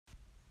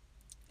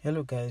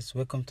Hello guys,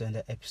 welcome to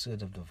another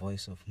episode of The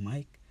Voice of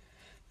Mike.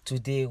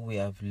 Today we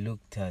have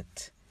looked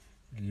at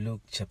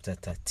Luke chapter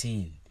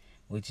 13,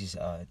 which is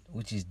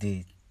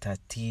day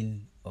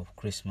 13 of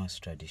Christmas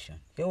tradition.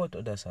 Hear what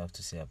others have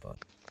to say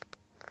about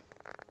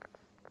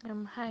it.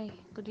 Hi,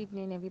 good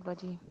evening,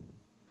 everybody.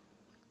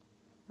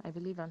 I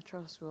believe and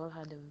trust we all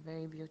had a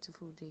very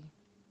beautiful day.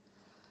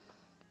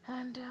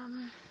 And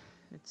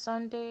it's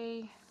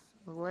Sunday.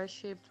 We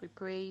worshipped, we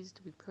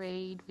praised, we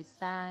prayed, we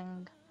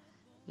sang,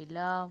 we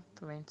loved,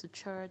 we went to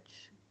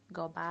church,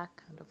 got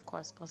back, and of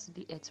course,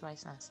 possibly ate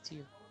rice and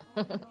stew.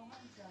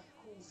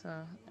 So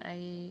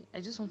I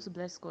just want to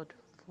bless God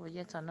for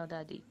yet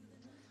another day.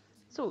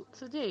 So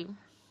today,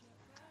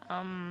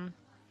 um,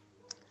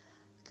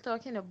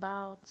 talking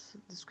about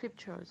the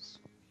scriptures,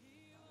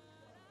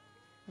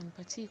 in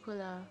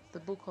particular the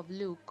book of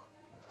Luke,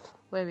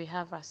 where we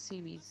have our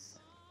series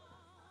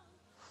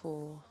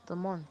for the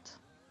month.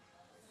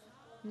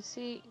 You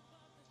see,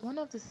 one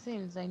of the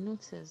things I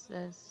noticed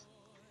is,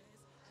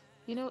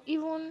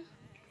 even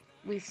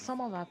with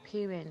some of our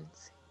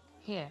parents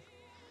here,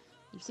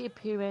 you see,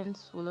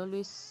 parents will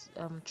always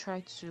try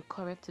to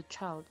correct a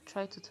child,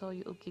 try to tell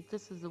you, okay,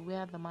 this is the way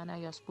and the manner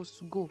you're supposed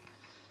to go.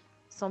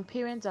 Some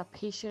parents are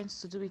patient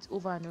to do it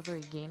over and over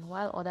again,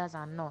 while others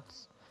are not.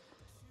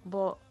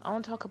 But I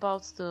want to talk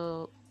about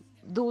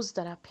those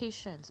that are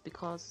patient,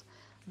 because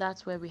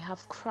that's where we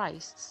have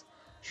Christ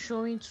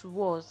showing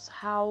to us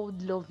how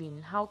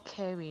loving, how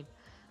caring,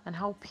 and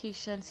how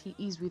patient he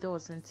is with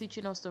us, and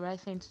teaching us the right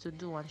things to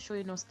do and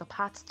showing us the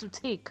paths to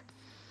take.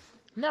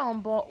 Now,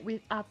 but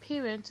with our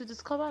parents, to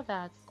discover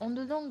that on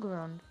the long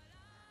run,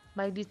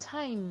 by the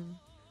time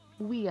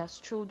we as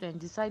children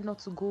decide not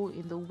to go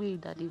in the way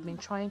that they've been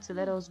trying to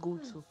let us go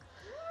to,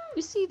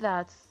 you see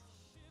that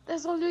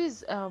there's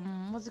always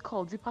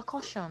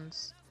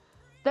repercussions.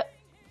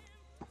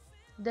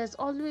 There's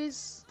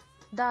always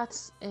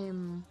that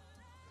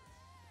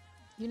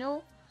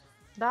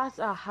that's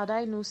a Had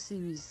I Know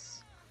series,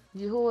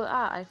 the whole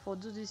I for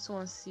do this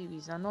one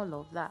series and all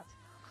of that.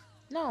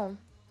 Now,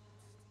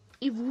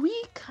 if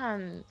we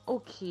can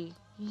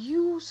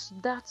use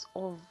that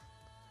of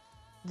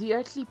the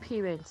earthly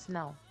parents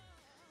now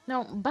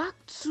back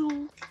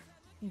to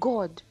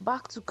God,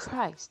 back to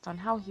Christ, and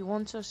how he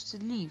wants us to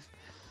live.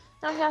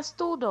 Now he has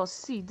told us,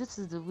 see, this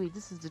is the way,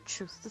 this is the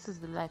truth, this is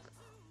the life,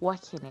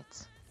 walk in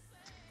it.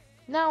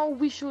 Now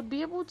we should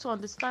be able to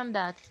understand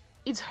that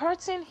it's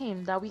hurting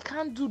him that we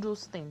can't do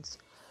those things,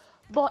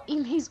 but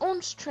in his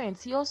own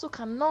strength he also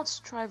cannot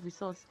strive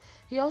with us.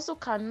 He also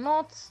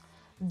cannot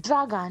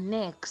drag our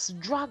necks,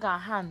 drag our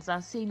hands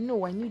and say,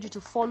 no, I need you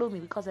to follow me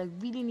because I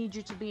really need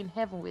you to be in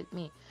heaven with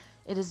me.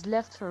 It is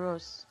left for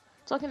us.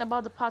 Talking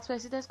about the part where I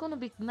see there's going to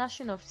be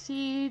gnashing of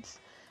teeth,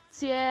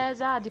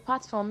 tears,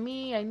 depart from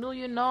me, I know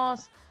you're not,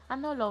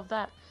 and all of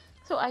that.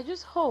 So I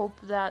just hope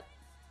that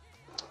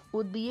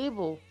we'll be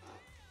able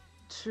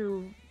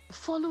to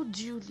follow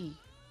duly,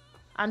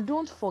 and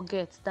don't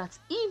forget that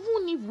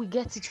even if we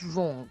get it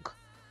wrong,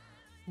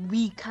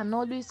 we can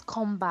always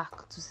come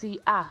back to say,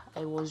 I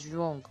was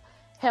wrong,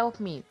 help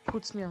me,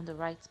 put me on the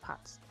right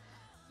path.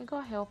 May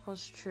God help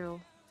us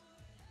through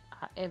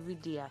our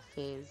everyday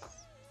affairs,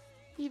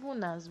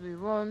 even as we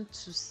run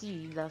to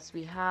see that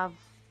we have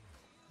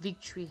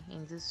victory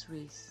in this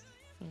race.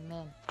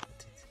 Amen.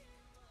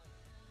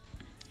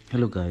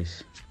 Hello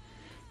guys.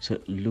 So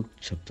Luke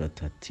chapter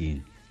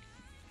 13.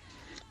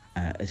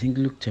 I think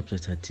Luke chapter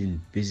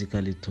 13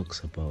 basically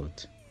talks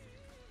about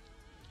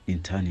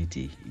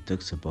eternity. It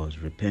talks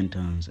about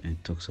repentance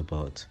and talks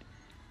about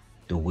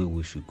the way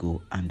we should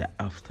go and the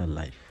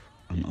afterlife,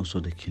 and also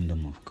the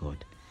kingdom of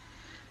God.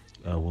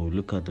 We'll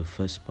look at the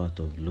first part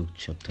of Luke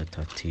chapter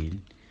 13.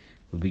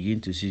 We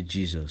begin to see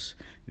Jesus,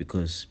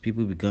 because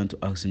people began to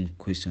ask him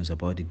questions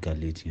about the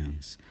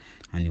Galatians,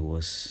 and he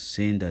was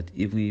saying that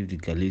even if the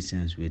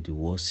Galatians were the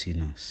worst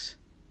sinners,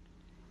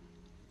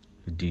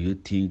 do you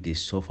think they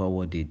suffer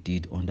what they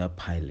did under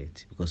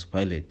Pilate? Because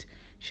Pilate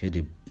said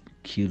they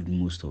killed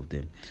most of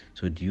them.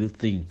 So do you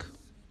think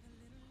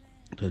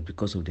it was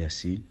because of their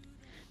sin?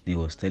 He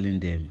was telling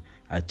them,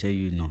 I tell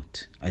you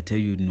not, I tell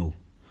you no,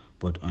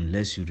 but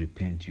unless you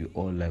repent, you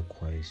all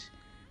likewise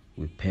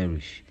will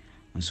perish.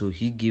 And so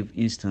he gave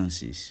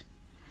instances,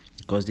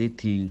 because they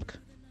think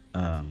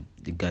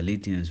the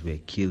Galatians were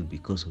killed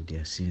because of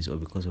their sins or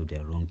because of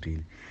their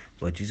wrongdoing.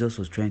 But Jesus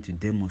was trying to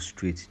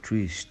demonstrate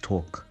through his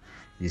talk,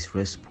 his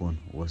response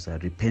was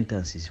that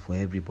repentance is for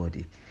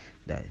everybody,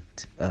 that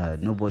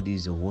nobody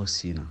is the worst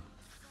sinner.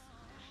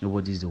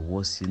 Nobody is the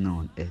worst sinner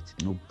on earth.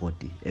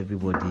 Nobody.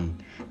 Everybody.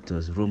 It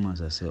was Romans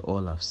that said,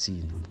 all have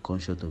sinned and come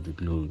short of the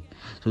glory.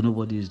 So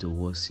nobody is the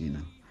worst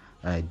sinner.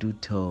 I do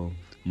tell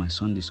my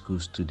Sunday school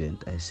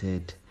student, I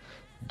said,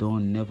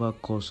 don't never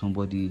call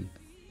somebody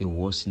a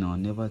worst sinner, or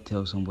never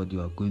tell somebody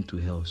you are going to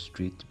hell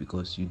straight,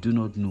 because you do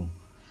not know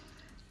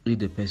if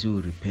the person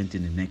will repent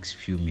in the next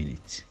few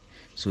minutes.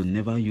 So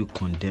never you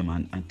condemn,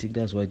 and I think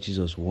that's why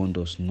Jesus warned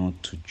us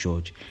not to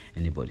judge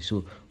anybody.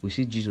 So we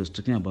see Jesus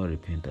talking about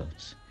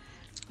repentance.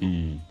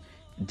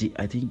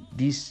 I think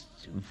this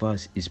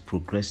verse is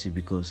progressive,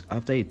 because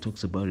after he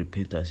talks about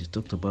repentance, he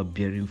talks about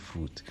bearing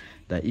fruit.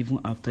 That even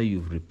after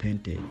you've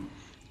repented,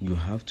 you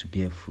have to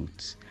bear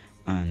fruits.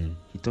 And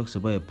he talks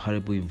about a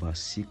parable in verse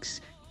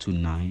 6 to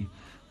 9,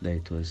 that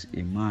it was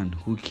a man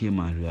who came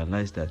and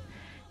realized that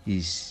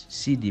his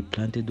seed he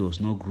planted was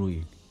not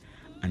growing,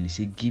 and he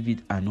said, give it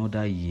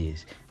another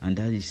years. And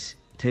that is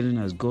telling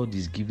us God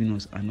is giving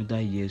us another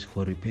years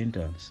for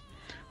repentance,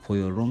 for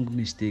your wrong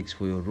mistakes,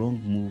 for your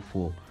wrong move,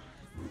 for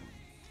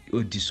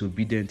your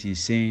disobedience.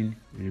 He's saying,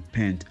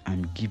 repent,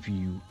 I'm giving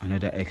you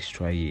another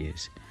extra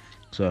years.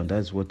 So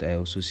that's what I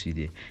also see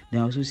there.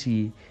 Then I also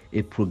see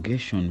a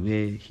progression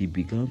where he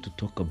began to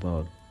talk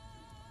about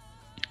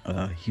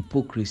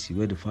hypocrisy,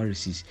 where the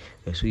Pharisees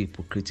were so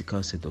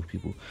hypocritical set of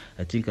people.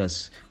 I think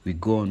as we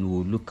go on,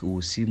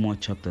 we'll see more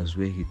chapters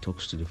where he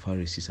talks to the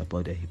Pharisees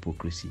about their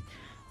hypocrisy.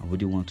 I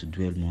wouldn't want to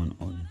dwell more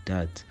on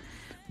that,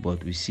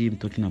 but we see him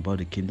talking about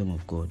the kingdom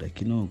of God. The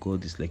kingdom of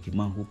God is like a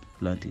man who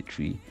planted a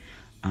tree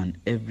and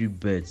every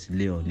bird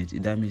lay on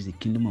it. That means the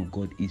kingdom of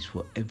God is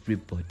for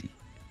everybody.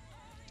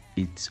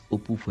 It's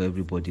open for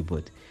everybody,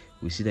 but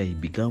we see that he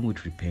began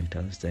with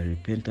repentance. That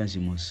repentance,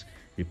 you must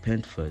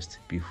repent first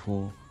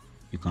before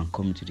you can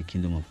come into the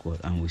kingdom of God.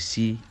 And we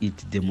see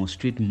it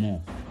demonstrate more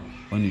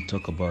when you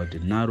talk about the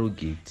narrow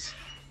gate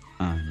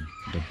and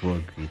the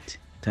broad gate.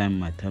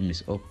 My time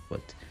is up,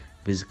 but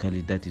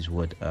basically that is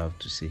what I have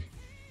to say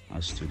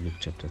as to Luke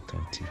chapter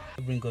 30.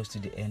 That brings us to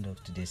the end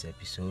of today's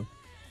episode.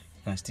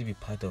 You can still be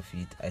part of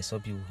it. I saw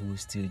people who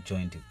still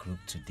joined the group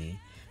today,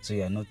 so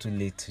you are not too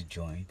late to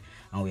join.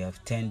 And we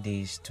have 10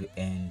 days to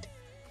end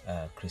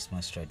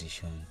Christmas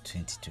tradition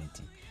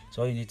 2020.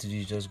 So all you need to do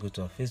is just go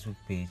to our Facebook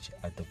page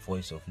at The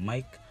Voice of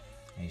Mike,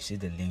 and you see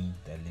the link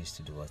that leads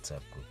to the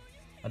WhatsApp group.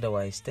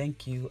 Otherwise,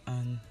 thank you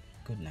and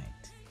good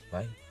night.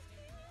 Bye.